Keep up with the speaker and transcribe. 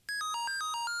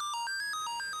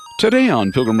Today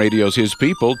on Pilgrim Radio's His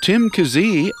People, Tim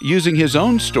Keesee using his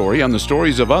own story on the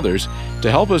stories of others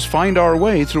to help us find our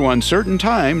way through uncertain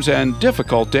times and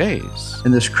difficult days.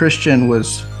 And this Christian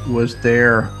was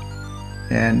there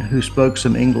and who spoke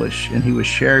some English, and he was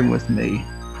sharing with me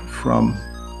from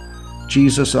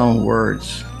Jesus' own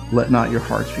words, "Let not your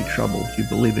hearts be troubled. You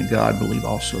believe in God, believe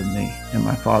also in me. In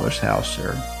my Father's house there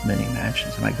are many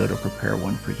mansions, and I go to prepare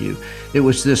one for you." It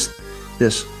was this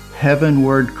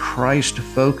heavenward Christ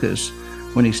focus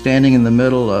when he's standing in the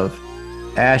middle of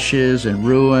ashes and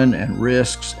ruin and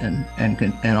risks and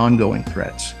ongoing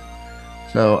threats.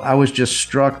 So I was just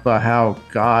struck by how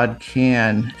God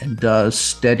can and does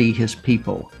steady his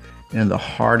people in the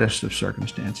hardest of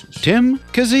circumstances. Tim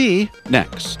Keesee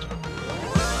next.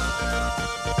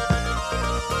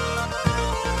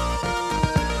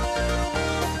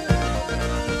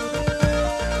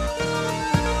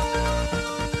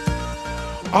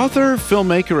 Author,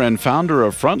 filmmaker, and founder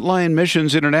of Frontline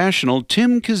Missions International,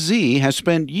 Tim Keesee has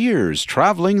spent years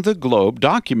traveling the globe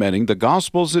documenting the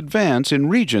gospel's advance in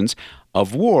regions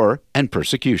of war and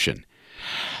persecution.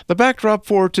 The backdrop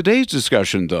for today's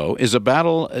discussion, though, is a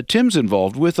battle Tim's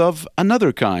involved with of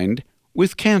another kind,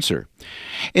 with cancer.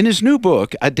 In his new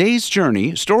book, A Day's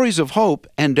Journey, Stories of Hope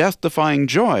and Death-Defying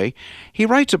Joy, he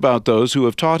writes about those who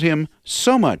have taught him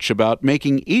so much about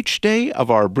making each day of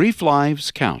our brief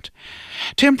lives count.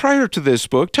 Tim, prior to this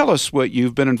book, tell us what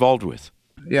you've been involved with.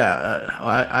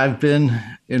 I've been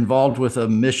involved with a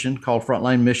mission called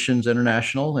Frontline Missions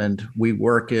International, and we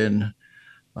work in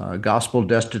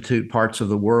gospel-destitute parts of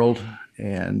the world,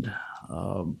 and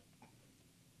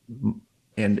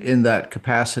in that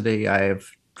capacity, I have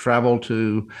traveled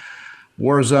to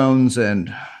war zones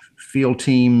and field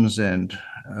teams and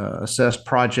assessed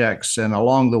projects, and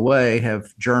along the way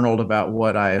have journaled about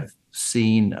what I have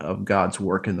seen of God's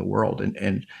work in the world.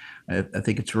 And I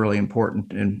think it's really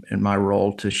important in my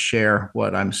role to share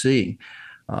what I'm seeing,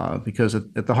 because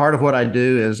at the heart of what I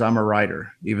do is I'm a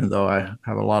writer, even though I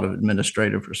have a lot of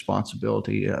administrative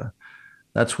responsibility.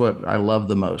 That's what I love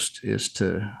the most, is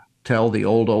to tell the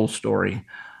old story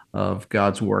of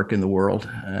God's work in the world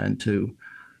and to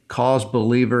cause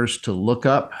believers to look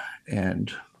up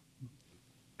and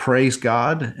praise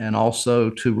God, and also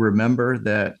to remember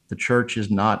that the church is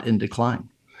not in decline.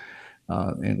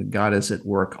 And God is at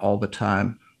work all the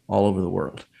time, all over the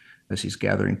world, as he's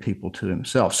gathering people to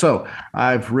himself. So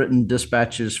I've written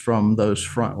dispatches from those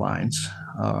front lines.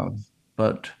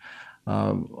 But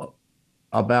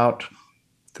about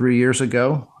 3 years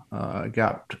ago, I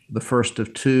got the first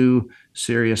of 2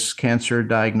 serious cancer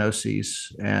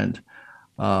diagnoses, and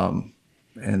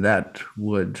that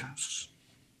would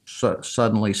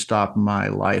suddenly stop my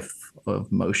life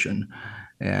of motion.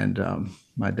 And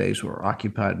my days were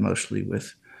occupied mostly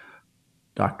with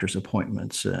doctor's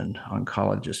appointments and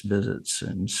oncologist visits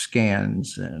and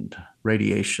scans and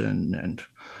radiation and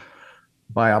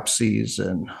biopsies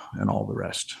and all the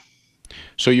rest.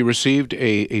 So you received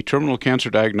a terminal cancer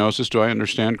diagnosis, do I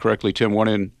understand correctly, Tim, one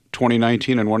in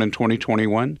 2019 and one in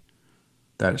 2021?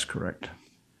 That is correct.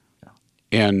 Yeah.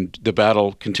 And the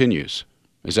battle continues.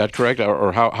 Is that correct?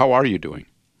 Or how are you doing?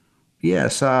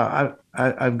 Yes,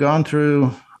 I've gone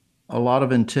through a lot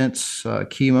of intense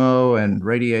chemo and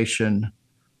radiation,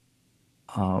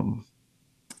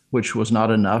 which was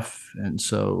not enough. And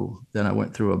so then I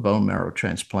went through a bone marrow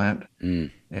transplant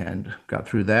and got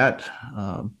through that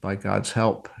by God's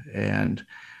help. And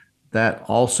that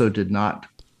also did not,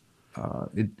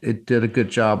 it did a good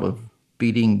job of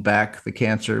beating back the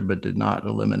cancer, but did not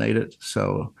eliminate it.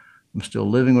 So I'm still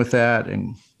living with that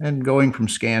and going from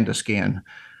scan to scan.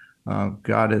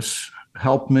 God has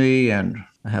helped me, and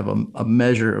I have a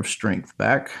measure of strength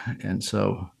back. And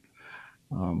so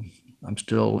I'm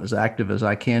still as active as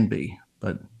I can be,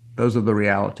 but those are the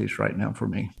realities right now for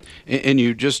me. And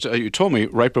you just, you told me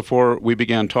right before we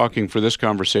began talking for this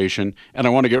conversation, and I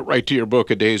want to get right to your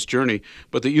book, A Day's Journey,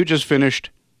 but that you just finished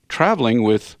traveling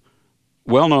with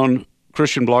well-known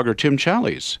Christian blogger Tim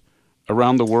Challies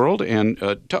around the world. And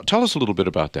tell us a little bit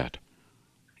about that.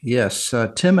 Yes,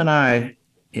 Tim and I,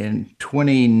 in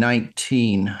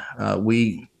 2019,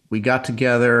 we got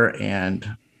together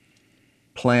and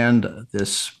planned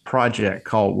this project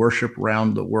called Worship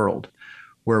Round the World,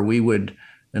 where we would,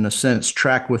 in a sense,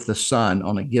 track with the sun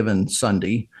on a given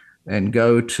Sunday and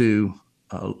go to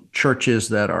churches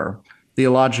that are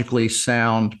theologically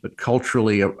sound but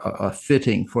culturally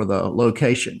fitting for the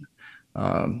location.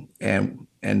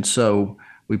 And so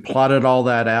we plotted all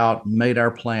that out, made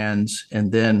our plans,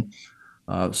 and then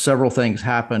several things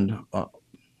happened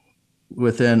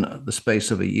within the space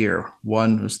of a year.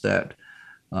 One was that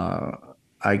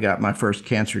I got my first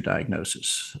cancer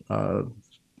diagnosis.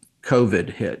 COVID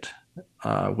hit,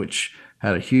 which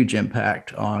had a huge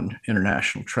impact on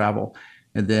international travel.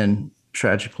 And then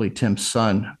tragically, Tim's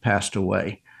son passed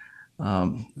away.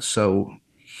 So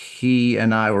he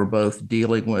and I were both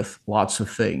dealing with lots of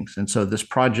things. And so this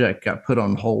project got put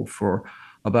on hold for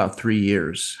about 3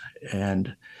 years.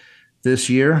 And this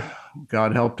year,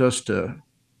 God helped us to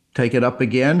take it up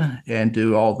again and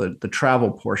do all the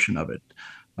travel portion of it.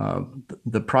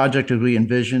 The project as we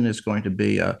envision is going to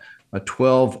be a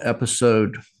 12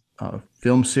 episode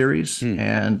film series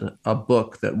and a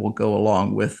book that will go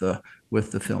along with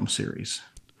the film series.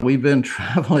 We've been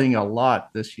traveling a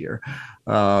lot this year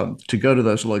to go to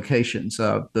those locations.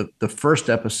 The first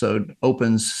episode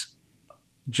opens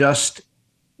just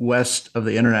west of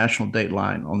the international date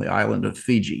line on the island of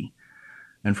Fiji.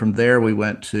 And from there, we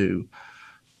went to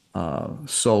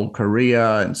Seoul,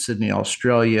 Korea, and Sydney,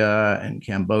 Australia, and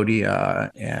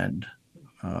Cambodia, and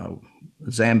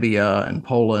Zambia, and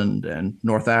Poland, and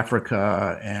North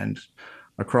Africa, and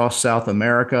across South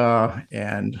America.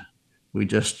 And we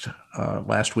just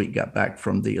last week got back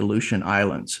from the Aleutian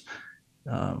Islands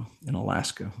in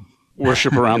Alaska.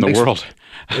 Worship around the world.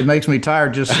 It makes me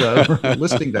tired just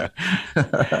listing that.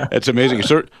 It's amazing.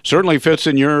 It certainly fits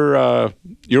in your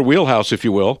wheelhouse, if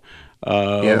you will,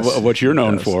 yes, of what you're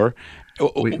known for.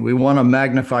 We want to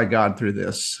magnify God through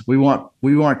this. We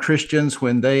want Christians,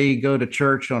 when they go to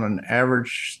church on an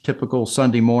average, typical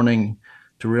Sunday morning,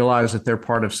 to realize that they're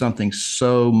part of something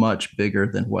so much bigger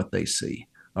than what they see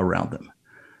around them.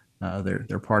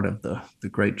 They're part of the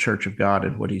great church of God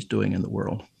and what He's doing in the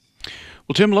world.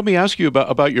 Well, Tim, let me ask you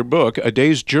about your book, A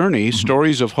Day's Journey,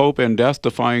 Stories of Hope and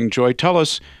Death-Defying Joy. Tell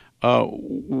us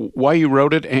why you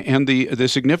wrote it and the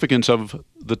significance of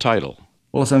the title.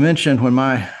 Well, as I mentioned, when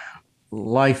my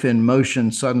life in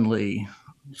motion suddenly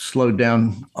slowed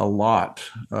down a lot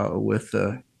with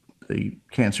the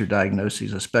cancer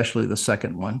diagnoses, especially the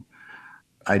second one,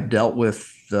 I dealt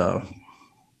with the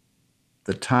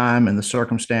time and the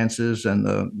circumstances and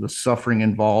the suffering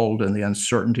involved and the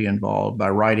uncertainty involved by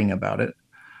writing about it.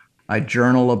 I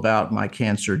journal about my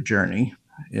cancer journey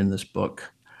in this book.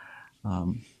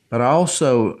 But I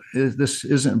also, this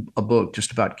isn't a book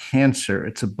just about cancer.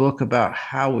 It's a book about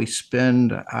how we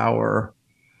spend our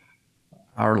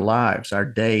lives, our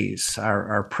days,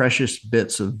 our precious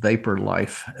bits of vapor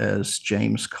life, as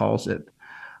James calls it.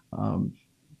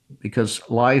 Because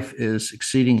life is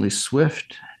exceedingly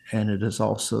swift and it is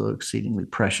also exceedingly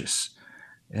precious.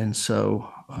 And so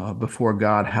before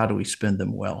God, how do we spend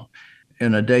them well?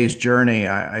 In A Day's Journey,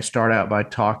 I start out by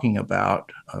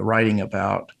writing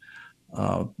about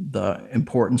the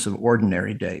importance of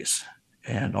ordinary days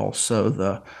and also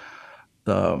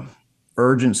the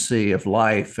urgency of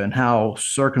life and how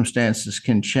circumstances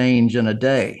can change in a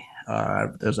day.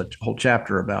 There's a whole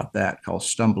chapter about that called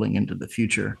Stumbling into the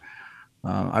Future.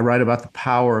 I write about the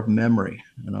power of memory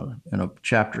in a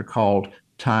chapter called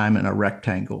Time in a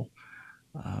Rectangle,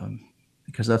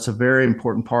 because that's a very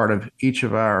important part of each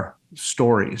of our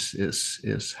stories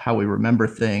is how we remember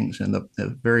things and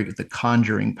the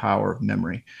conjuring power of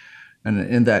memory. And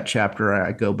in that chapter,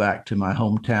 I go back to my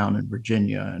hometown in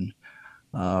Virginia and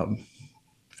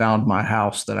found my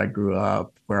house where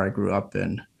I grew up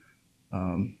in.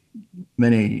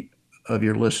 Many of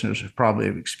your listeners have probably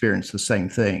experienced the same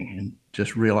thing, and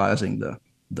just realizing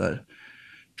the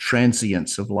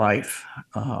transience of life.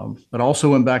 But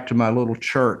also went back to my little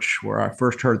church where I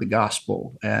first heard the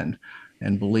gospel and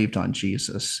believed on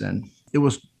Jesus. And it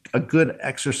was a good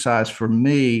exercise for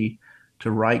me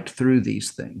to write through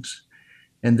these things.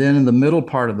 And then in the middle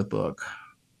part of the book,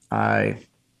 I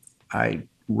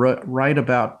write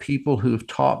about people who've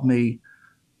taught me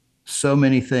so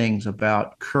many things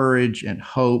about courage and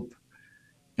hope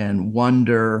and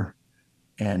wonder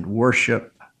and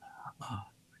worship,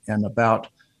 and about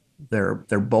their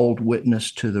bold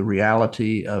witness to the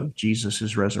reality of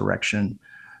Jesus's resurrection.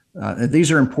 And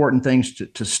these are important things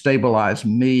to stabilize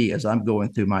me as I'm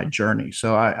going through my journey.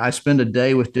 So I spend a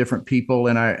day with different people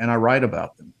and I write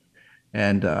about them.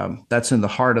 And that's in the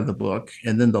heart of the book.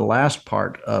 And then the last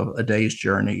part of A Day's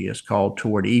Journey is called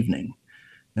Toward Evening.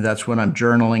 And that's when I'm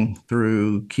journaling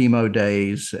through chemo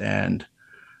days and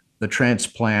the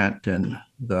transplant and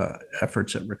the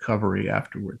efforts at recovery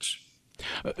afterwards.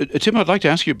 Tim, I'd like to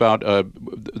ask you about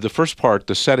the first part,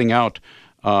 the setting out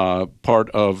part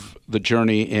of the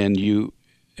journey. And you,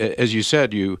 as you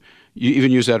said, you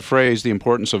even use that phrase, the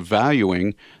importance of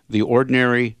valuing the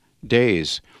ordinary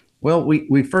days. Well,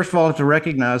 we first of all have to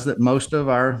recognize that most of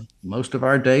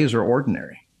our days are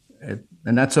ordinary, and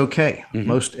that's okay. Mm-hmm.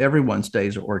 Most everyone's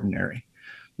days are ordinary.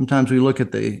 Sometimes we look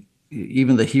at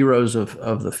even the heroes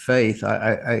of the faith.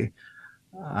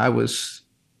 I was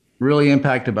really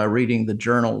impacted by reading the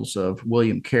journals of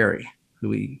William Carey,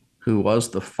 who was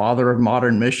the father of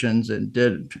modern missions and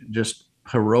did just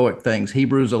heroic things,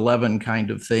 Hebrews 11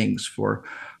 kind of things for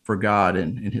God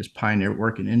in his pioneer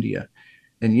work in India.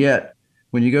 And yet,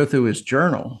 when you go through his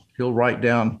journal, he'll write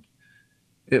down,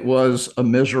 "It was a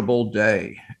miserable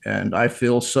day, and I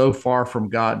feel so far from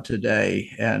God today."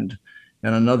 And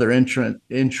another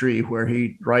entry where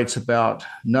he writes about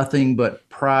nothing but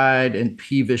pride and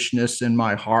peevishness in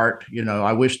my heart.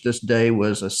 I wish this day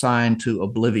was assigned to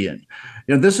oblivion.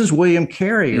 This is William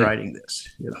Carey writing this.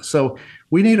 So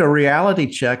we need a reality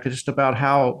check just about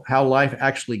how life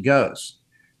actually goes.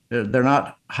 They're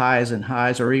not highs and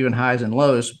highs or even highs and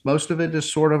lows. Most of it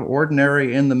is sort of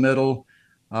ordinary in the middle,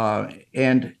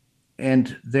 and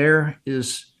there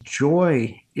is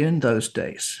joy in those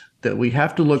days that we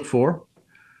have to look for,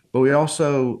 but we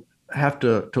also have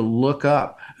to look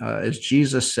up, as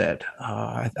Jesus said.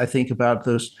 I think about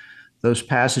those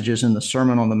passages in the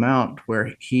Sermon on the Mount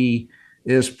where he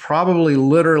is probably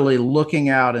literally looking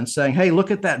out and saying, "Hey,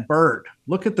 look at that bird.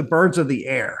 Look at the birds of the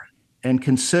air, and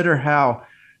consider how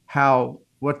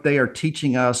what they are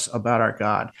teaching us about our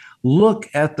God. Look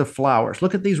at the flowers.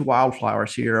 Look at these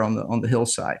wildflowers here on the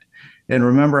hillside, and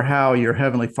remember how your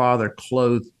heavenly Father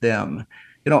clothed them."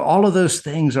 All of those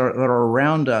things that are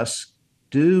around us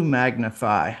do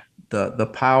magnify the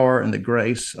power and the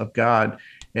grace of God,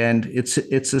 and it's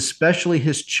especially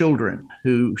His children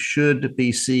who should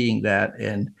be seeing that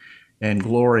and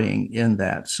glorying in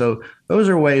that. So those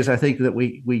are ways I think that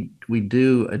we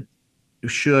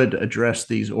should address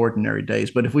these ordinary days.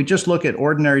 But if we just look at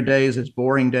ordinary days as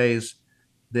boring days,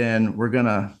 then we're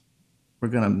gonna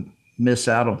miss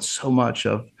out on so much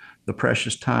of the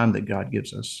precious time that God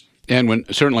gives us. And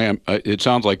certainly, it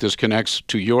sounds like this connects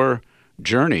to your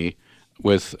journey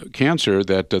with cancer.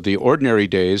 That the ordinary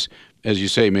days, as you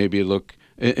say, maybe look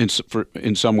in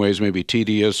some ways maybe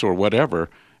tedious or whatever,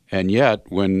 and yet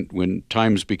when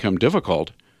times become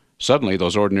difficult, suddenly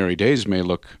those ordinary days may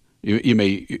look. You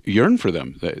may yearn for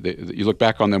them. You look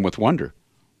back on them with wonder.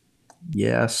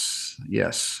 Yes,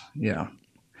 yeah.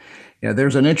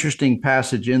 There's an interesting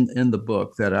passage in the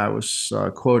book that I was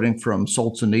quoting from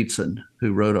Solzhenitsyn,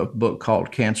 who wrote a book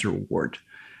called Cancer Ward.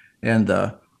 And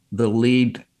the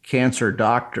lead cancer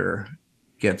doctor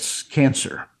gets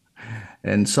cancer.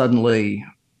 And suddenly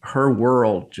her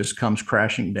world just comes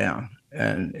crashing down,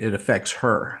 and it affects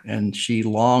her. And she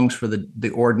longs for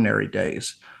the ordinary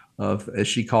days of, as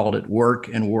she called it, work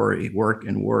and worry, work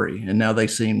and worry. And now they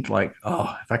seemed like,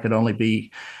 oh, if I could only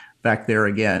be back there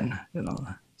again,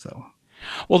 so.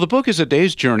 Well, the book is a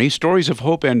day's journey, stories of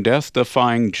hope and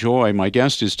death-defying joy. My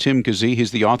guest is Tim Keesee.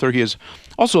 He's the author. He is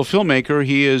also a filmmaker.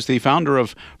 He is the founder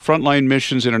of Frontline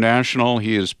Missions International.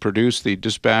 He has produced the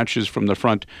Dispatches from the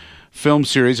Front film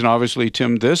series. And obviously,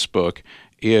 Tim, this book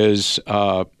is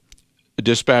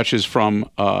Dispatches from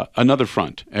Another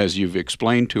Front, as you've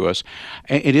explained to us.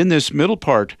 And in this middle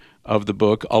part of the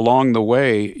book, along the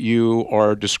way, you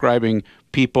are describing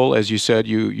people, as you said,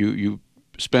 you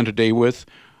spent a day with,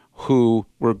 who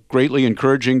were greatly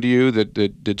encouraging to you,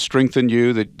 that strengthened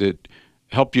you, that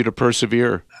helped you to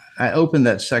persevere. I opened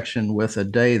that section with a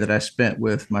day that I spent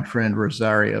with my friend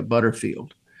Rosaria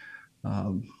Butterfield.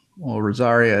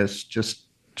 Rosaria has just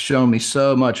shown me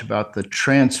so much about the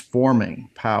transforming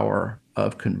power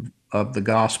of the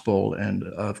gospel and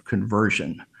of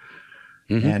conversion.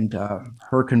 Mm-hmm. And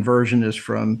her conversion is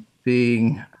from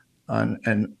being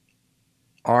an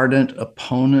ardent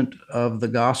opponent of the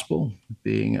gospel,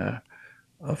 being a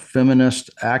feminist,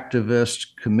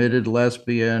 activist, committed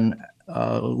lesbian,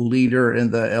 leader in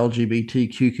the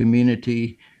LGBTQ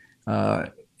community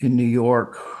in New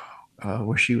York,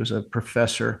 where she was a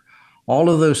professor. All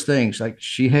of those things, like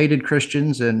she hated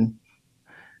Christians, and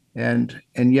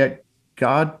yet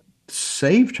God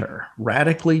saved her,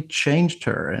 radically changed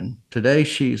her, and today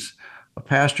she's a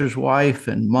pastor's wife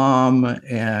and mom,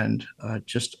 and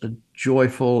just a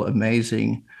joyful,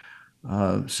 amazing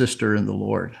sister in the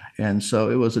Lord. And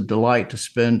so it was a delight to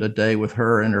spend a day with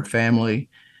her and her family.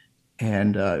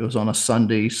 And it was on a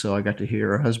Sunday, so I got to hear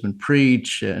her husband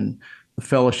preach and the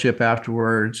fellowship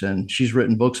afterwards. And she's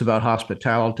written books about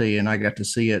hospitality, and I got to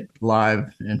see it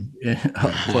live and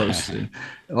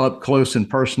up close and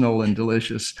personal and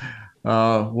delicious.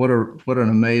 What an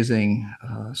amazing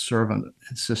servant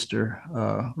and sister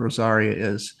Rosaria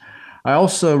is. I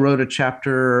also wrote a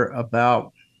chapter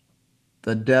about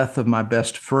the death of my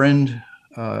best friend,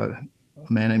 a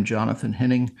man named Jonathan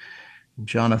Henning.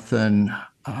 Jonathan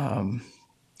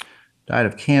died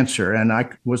of cancer, and I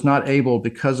was not able,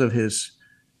 because of his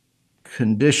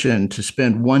conditioned to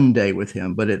spend one day with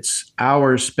him, but it's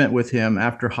hours spent with him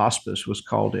after hospice was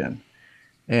called in.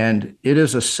 And it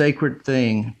is a sacred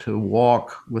thing to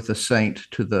walk with a saint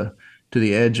to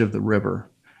the edge of the river.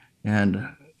 And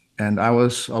I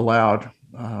was allowed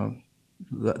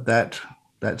that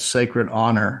sacred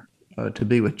honor to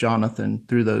be with Jonathan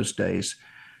through those days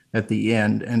at the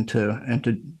end, and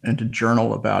to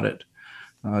journal about it,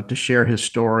 to share his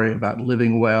story about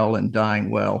living well and dying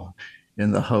well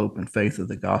in the hope and faith of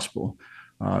the gospel.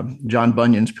 John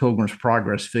Bunyan's Pilgrim's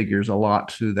Progress figures a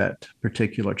lot through that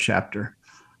particular chapter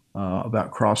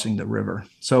about crossing the river.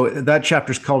 So that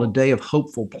chapter is called A Day of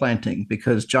Hopeful Planting,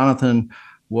 because Jonathan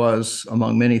was,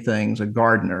 among many things, a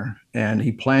gardener, and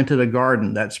he planted a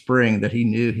garden that spring that he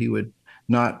knew he would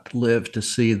not live to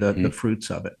see the fruits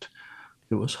of it.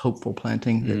 It was hopeful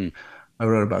planting that I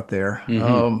wrote about there.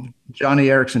 Johnny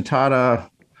Erickson Tata,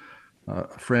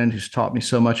 a friend who's taught me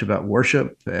so much about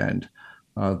worship and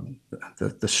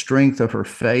the strength of her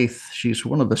faith. She's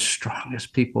one of the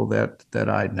strongest people that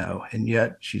I know, and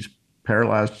yet she's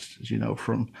paralyzed,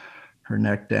 from her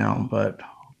neck down. But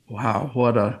wow,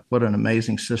 what an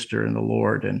amazing sister in the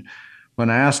Lord. And when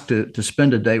I asked to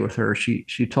spend a day with her,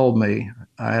 she told me,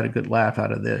 I had a good laugh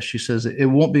out of this. She says, it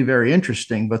won't be very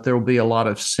interesting, but there will be a lot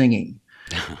of singing.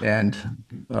 And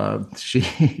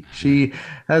she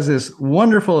has this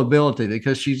wonderful ability,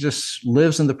 because she just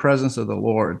lives in the presence of the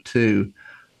Lord, to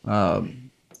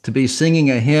be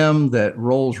singing a hymn that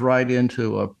rolls right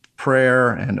into a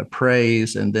prayer and a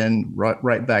praise, and then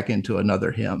right back into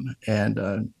another hymn.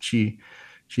 And she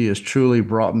has truly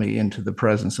brought me into the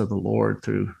presence of the Lord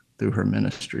through her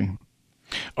ministry.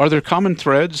 Are there common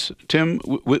threads, Tim,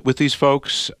 with these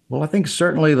folks? Well, I think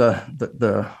certainly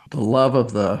the love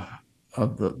of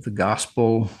the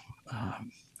gospel.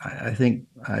 I think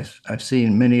I've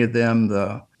seen many of them,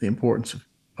 the importance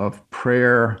of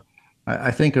prayer. I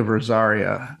think of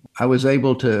Rosaria. I was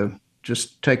able to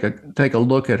just take a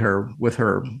look at her with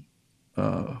her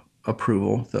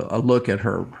approval, a look at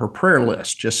her prayer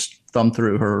list, just thumb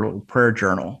through her little prayer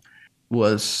journal.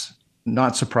 Was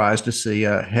not surprised to see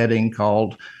a heading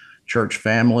called church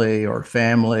family or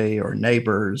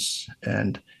neighbors,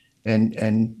 and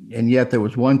yet there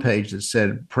was one page that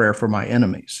said prayer for my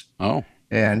enemies. Oh.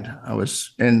 And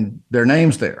their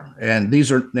names there. And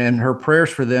her prayers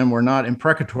for them were not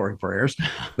imprecatory prayers.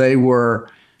 They were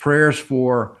prayers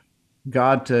for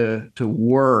God to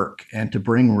work and to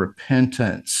bring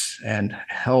repentance and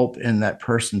help in that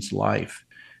person's life,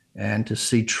 and to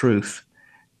see truth.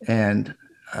 And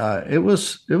it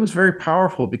was very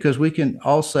powerful, because we can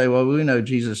all say, well, we know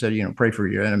Jesus said, pray for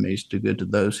your enemies, do good to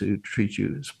those who treat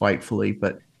you spitefully.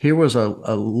 But here was a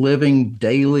living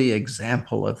daily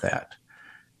example of that.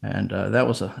 And that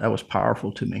was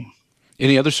powerful to me.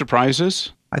 Any other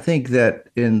surprises? I think that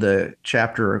in the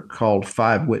chapter called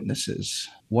Five Witnesses,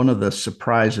 one of the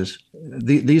surprises,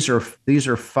 these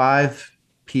are five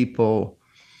people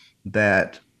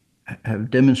that have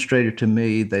demonstrated to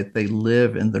me that they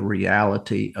live in the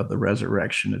reality of the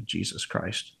resurrection of Jesus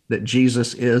Christ, that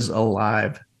Jesus is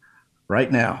alive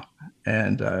right now,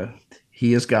 and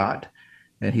he is God,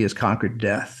 and he has conquered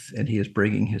death, and he is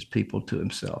bringing his people to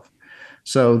himself.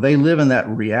 So they live in that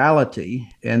reality.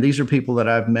 And these are people that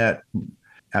I've met in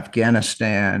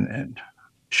Afghanistan and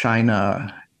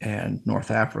China and North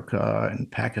Africa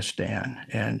and Pakistan.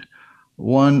 And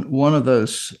one of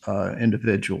those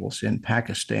individuals in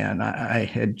Pakistan, I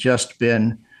had just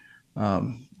been,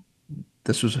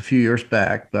 this was a few years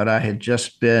back, but I had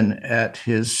just been in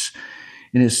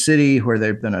his city where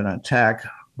there'd been an attack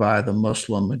by the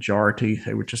Muslim majority.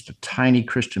 They were just a tiny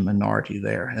Christian minority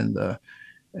there.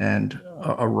 And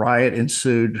a riot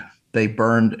ensued. They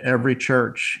burned every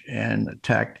church and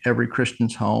attacked every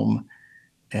Christian's home.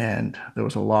 And there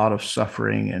was a lot of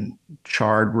suffering and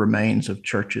charred remains of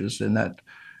churches in that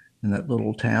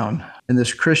little town. And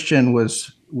this Christian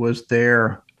was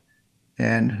there,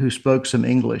 and who spoke some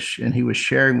English, and he was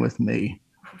sharing with me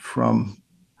from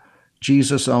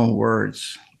Jesus' own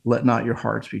words, "Let not your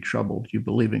hearts be troubled. You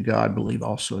believe in God, believe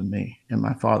also in me. In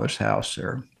my Father's house there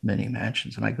are many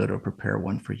mansions, and I go to prepare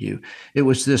one for you." It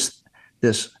was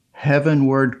this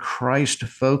heavenward Christ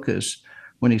focus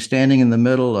when he's standing in the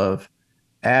middle of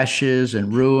ashes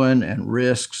and ruin and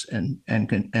risks and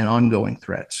ongoing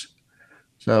threats.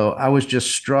 So I was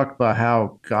just struck by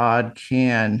how God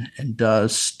can and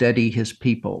does steady his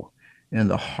people in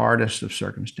the hardest of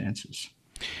circumstances.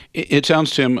 It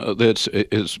sounds, Tim, that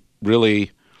is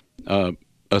really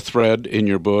a thread in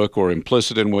your book, or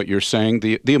implicit in what you're saying,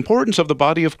 the importance of the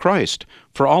body of Christ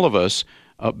for all of us,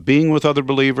 being with other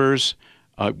believers,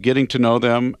 getting to know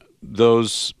them,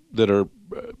 those that are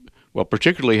well,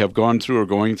 particularly have gone through or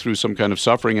going through some kind of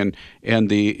suffering, and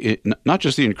not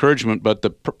just the encouragement, but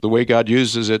the way God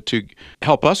uses it to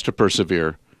help us to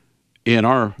persevere in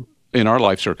our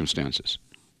life circumstances.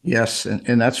 Yes,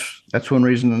 and that's one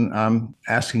reason I'm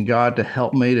asking God to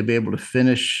help me to be able to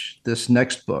finish this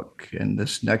next book and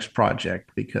this next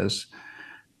project, because,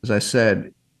 as I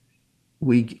said,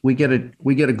 we get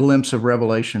a glimpse of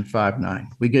Revelation 5:9.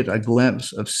 We get a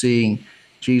glimpse of seeing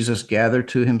Jesus gather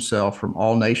to himself from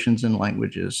all nations and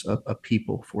languages a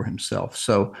people for himself.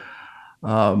 So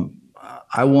um,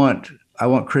 I want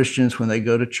Christians, when they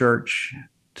go to church,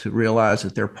 to realize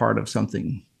that they're part of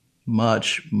something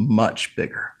much, much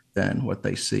bigger than what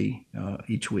they see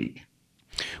each week.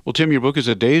 Well, Tim, your book is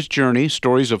A Day's Journey,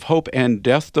 Stories of Hope and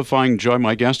Death-Defying Joy.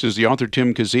 My guest is the author,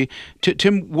 Tim Keesee.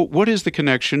 Tim, what is the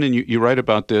connection? And you write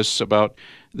about this, about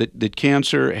that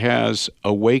cancer has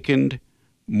awakened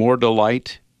more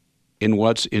delight in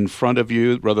what's in front of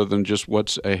you rather than just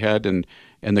what's ahead, and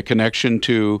the connection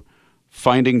to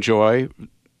finding joy.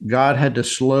 God had to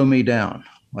slow me down,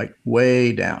 like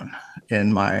way down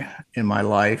in my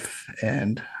life,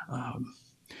 and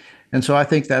so I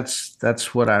think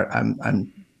that's what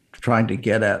I'm trying to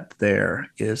get at there,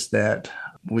 is that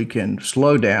we can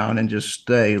slow down and just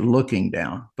stay looking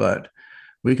down, but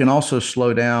we can also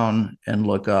slow down and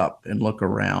look up and look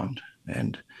around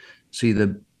and see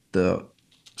the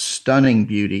stunning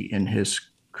beauty in his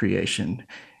creation.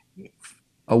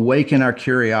 Awaken our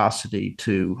curiosity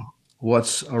to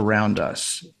what's around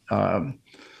us.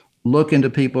 Look into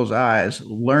people's eyes,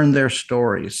 learn their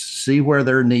stories, see where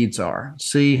their needs are,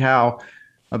 see how,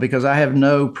 because I have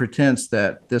no pretense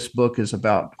that this book is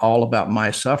all about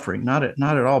my suffering. Not at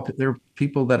all. There are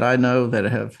people that I know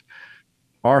that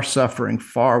are suffering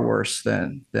far worse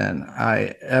than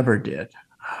I ever did.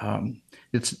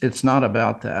 It's not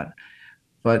about that,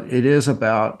 but it is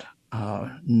about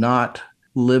not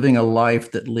living a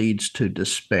life that leads to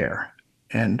despair.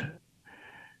 And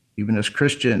even as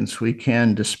Christians, we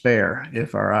can despair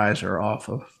if our eyes are off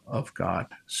of God.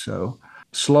 So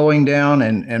slowing down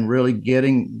and really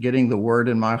getting the word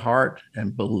in my heart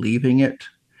and believing it,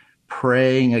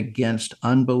 praying against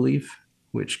unbelief,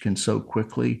 which can so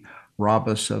quickly rob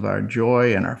us of our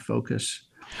joy and our focus.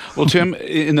 Well, Tim,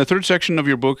 in the third section of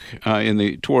your book, in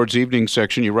the Towards Evening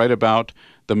section, you write about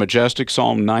the majestic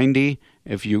Psalm 90.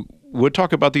 If you would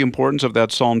talk about the importance of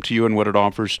that psalm to you and what it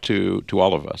offers to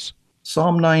all of us.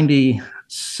 Psalm 90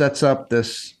 sets up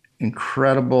this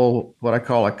incredible, what I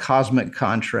call a cosmic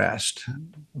contrast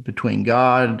between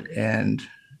God and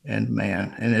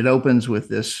man. And it opens with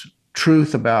this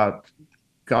truth about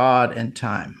God and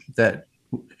time, that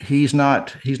he's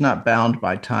not bound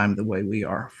by time the way we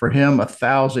are. For him,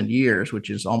 1,000 years, which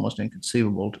is almost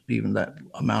inconceivable to even that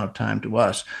amount of time to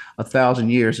us, 1,000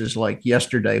 years is like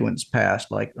yesterday when it's passed.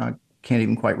 Like, I can't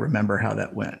even quite remember how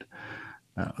that went.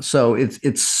 So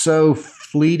it's so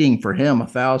fleeting for him,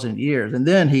 1,000 years. And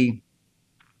then he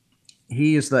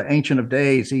is the Ancient of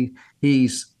Days.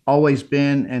 He's always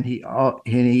been, and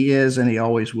he is, and he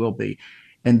always will be.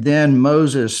 And then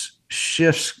Moses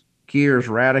shifts gears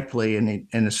radically, and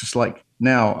it's just like,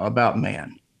 now about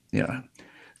man.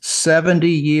 70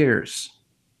 years.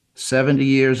 70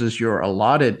 years is your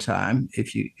allotted time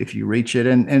if you reach it,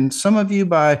 and some of you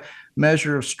by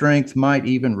measure of strength might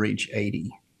even reach 80.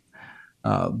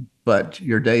 But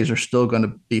your days are still going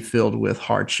to be filled with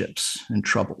hardships and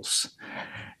troubles.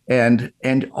 And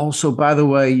also, by the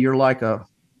way,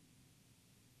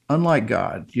 unlike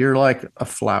God, you're like a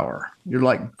flower. You're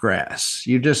like grass.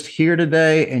 You're just here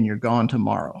today and you're gone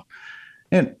tomorrow.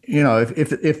 And,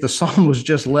 if the psalm was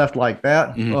just left like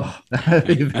that,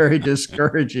 that'd be very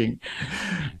discouraging.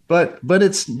 But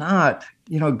it's not.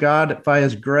 God, by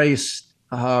his grace,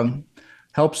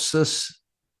 helps us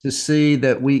to see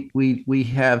that we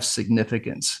have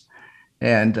significance.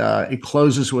 And it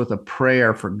closes with a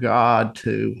prayer for God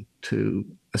to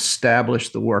establish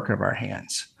the work of our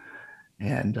hands.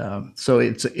 And so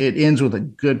it ends with a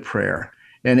good prayer.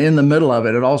 And in the middle of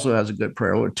it, it also has a good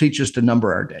prayer. It teaches us to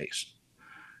number our days.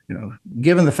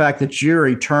 Given the fact that you're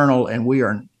eternal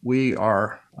and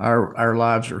our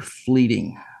lives are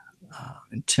fleeting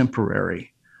and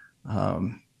temporary,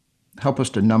 help us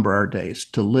to number our days,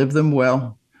 to live them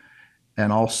well.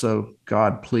 And also,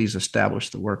 God, please establish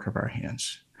the work of our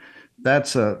hands.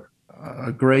 That's a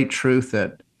great truth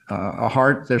that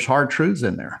there's hard truths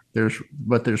in there.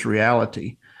 But there's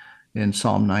reality in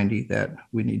Psalm 90 that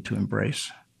we need to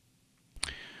embrace.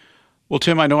 Well,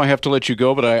 Tim, I know I have to let you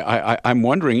go, but I'm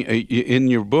wondering, in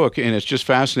your book, and it's just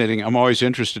fascinating, I'm always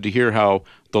interested to hear how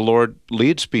the Lord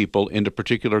leads people into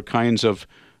particular kinds of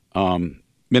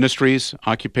ministries,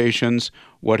 occupations,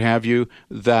 what have you,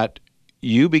 that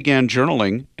you began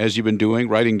journaling as you've been doing,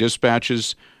 writing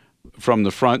dispatches from the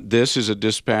front. This is a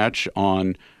dispatch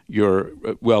on your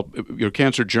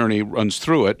cancer journey runs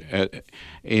through it,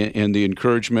 and the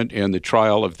encouragement and the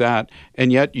trial of that.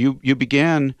 And yet you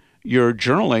began your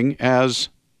journaling as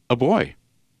a boy,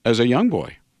 as a young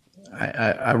boy.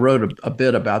 I wrote a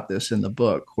bit about this in the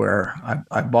book, where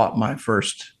I bought my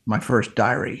first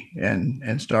diary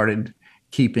and started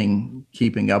keeping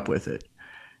up with it.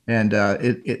 And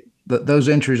those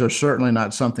entries are certainly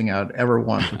not something I'd ever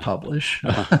want to publish.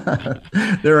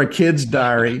 They're a kid's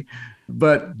diary,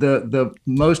 but the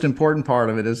most important part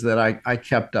of it is that I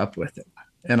kept up with it,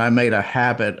 and I made a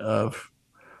habit of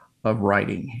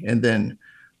writing. And then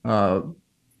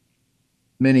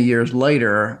many years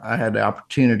later, I had the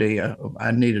opportunity.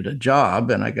 I needed a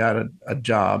job, and I got a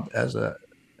job as a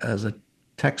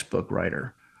textbook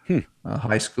writer, a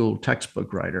high school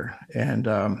textbook writer. And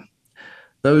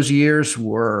those years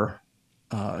were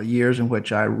years in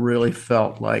which I really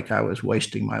felt like I was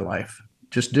wasting my life.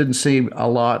 Just didn't see a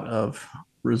lot of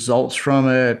results from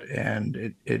it,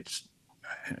 and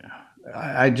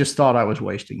I just thought I was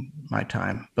wasting my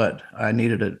time. But I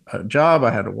needed a job.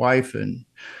 I had a wife and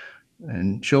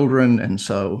children, and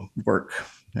so work.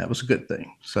 That was a good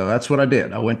thing. So that's what I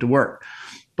did. I went to work.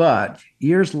 But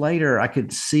years later, I can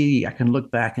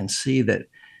look back and see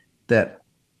that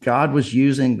God was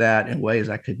using that in ways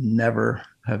I could never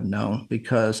have known,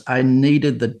 because I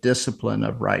needed the discipline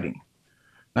of writing.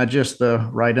 Not just the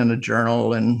write in a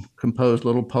journal and compose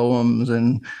little poems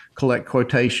and collect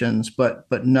quotations, but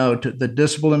no, to the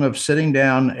discipline of sitting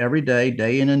down every day,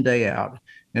 day in and day out,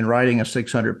 and writing a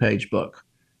 600-page book.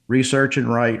 Research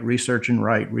and write, research and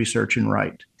write, research and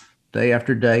write, day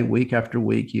after day, week after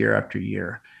week, year after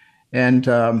year. And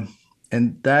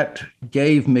that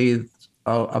gave me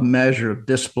a measure of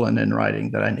discipline in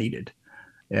writing that I needed.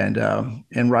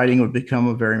 And writing would become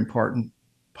a very important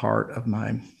part of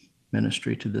my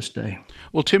ministry to this day.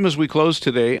 Well, Tim, as we close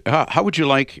today, how would you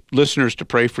like listeners to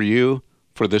pray for you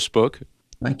for this book?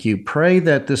 Thank you. Pray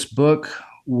that this book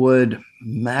would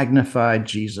magnify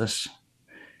Jesus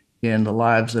in the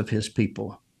lives of his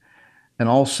people, and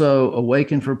also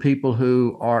awaken for people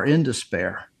who are in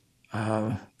despair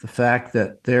the fact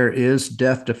that there is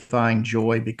death-defying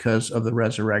joy because of the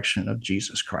resurrection of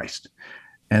Jesus Christ,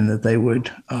 and that they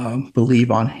would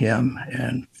believe on him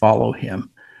and follow him.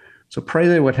 So pray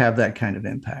they would have that kind of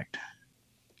impact.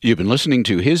 You've been listening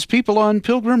to His People on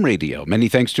Pilgrim Radio. Many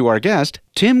thanks to our guest,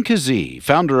 Tim Keesee,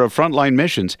 founder of Frontline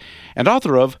Missions and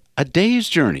author of A Day's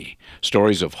Journey,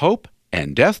 Stories of Hope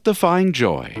and Death-Defying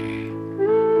Joy.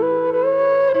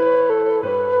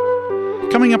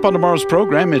 Coming up on tomorrow's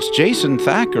program, it's Jason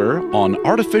Thacker on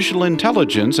artificial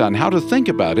intelligence, on how to think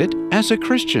about it as a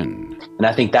Christian. And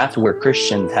I think that's where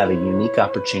Christians have a unique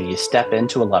opportunity to step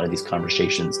into a lot of these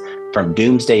conversations, from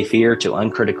doomsday fear to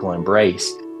uncritical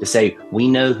embrace, to say, we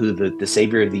know who the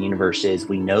Savior of the universe is.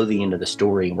 We know the end of the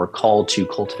story, and we're called to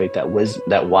cultivate that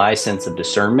wise sense of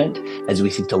discernment as we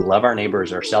seek to love our neighbor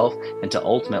as ourselves, and to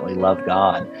ultimately love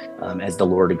God as the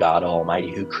Lord God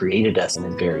Almighty, who created us in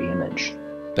his very image.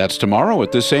 That's tomorrow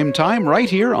at the same time, right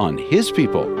here on His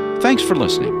People. Thanks for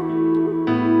listening.